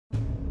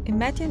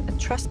Imagine a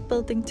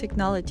trust-building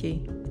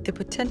technology with the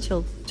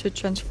potential to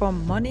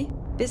transform money,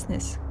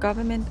 business,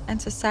 government, and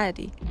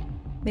society,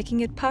 making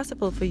it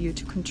possible for you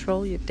to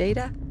control your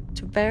data,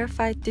 to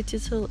verify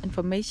digital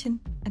information,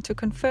 and to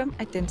confirm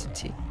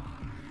identity.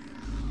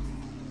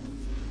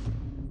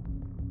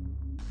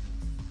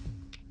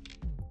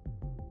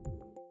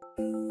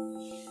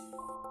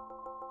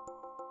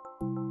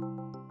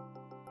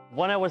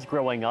 When I was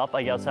growing up,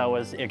 I guess I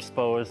was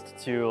exposed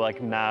to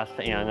math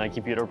and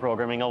computer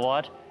programming a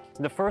lot.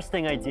 The first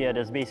thing I did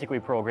is basically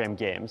program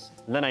games.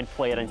 Then I'd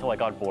play it until I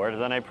got bored.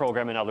 Then I'd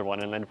program another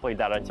one and then played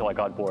that until I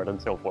got bored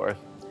and so forth.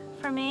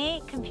 For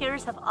me,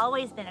 computers have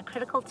always been a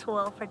critical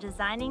tool for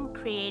designing,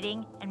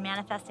 creating, and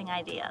manifesting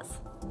ideas.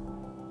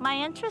 My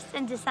interest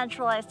in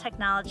decentralized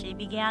technology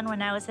began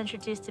when I was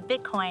introduced to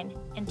Bitcoin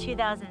in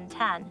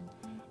 2010,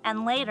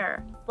 and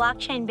later,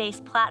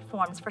 blockchain-based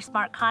platforms for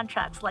smart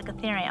contracts like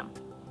Ethereum.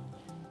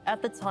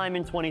 At the time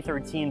in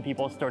 2013,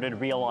 people started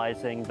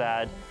realizing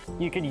that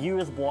you could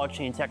use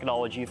blockchain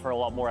technology for a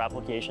lot more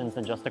applications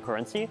than just a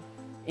currency.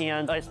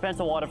 And I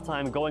spent a lot of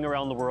time going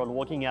around the world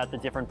looking at the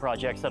different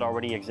projects that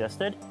already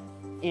existed.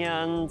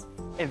 And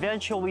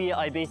eventually,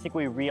 I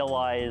basically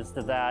realized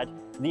that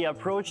the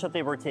approach that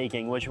they were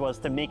taking, which was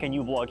to make a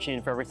new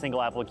blockchain for every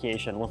single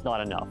application, was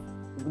not enough.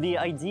 The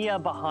idea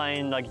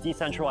behind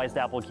decentralized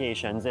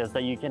applications is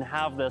that you can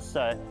have this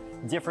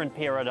different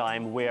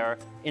paradigm where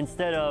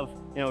instead of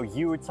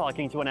you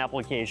talking to an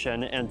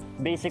application and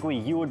basically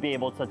you would be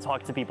able to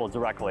talk to people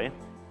directly,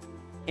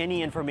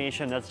 any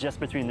information that's just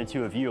between the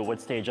two of you would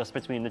stay just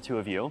between the two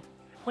of you.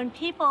 When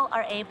people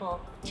are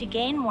able to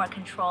gain more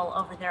control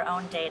over their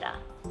own data,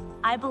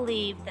 I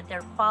believe that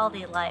their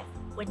quality of life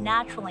would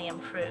naturally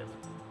improve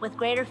with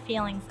greater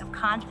feelings of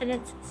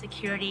confidence,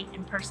 security,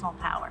 and personal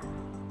power.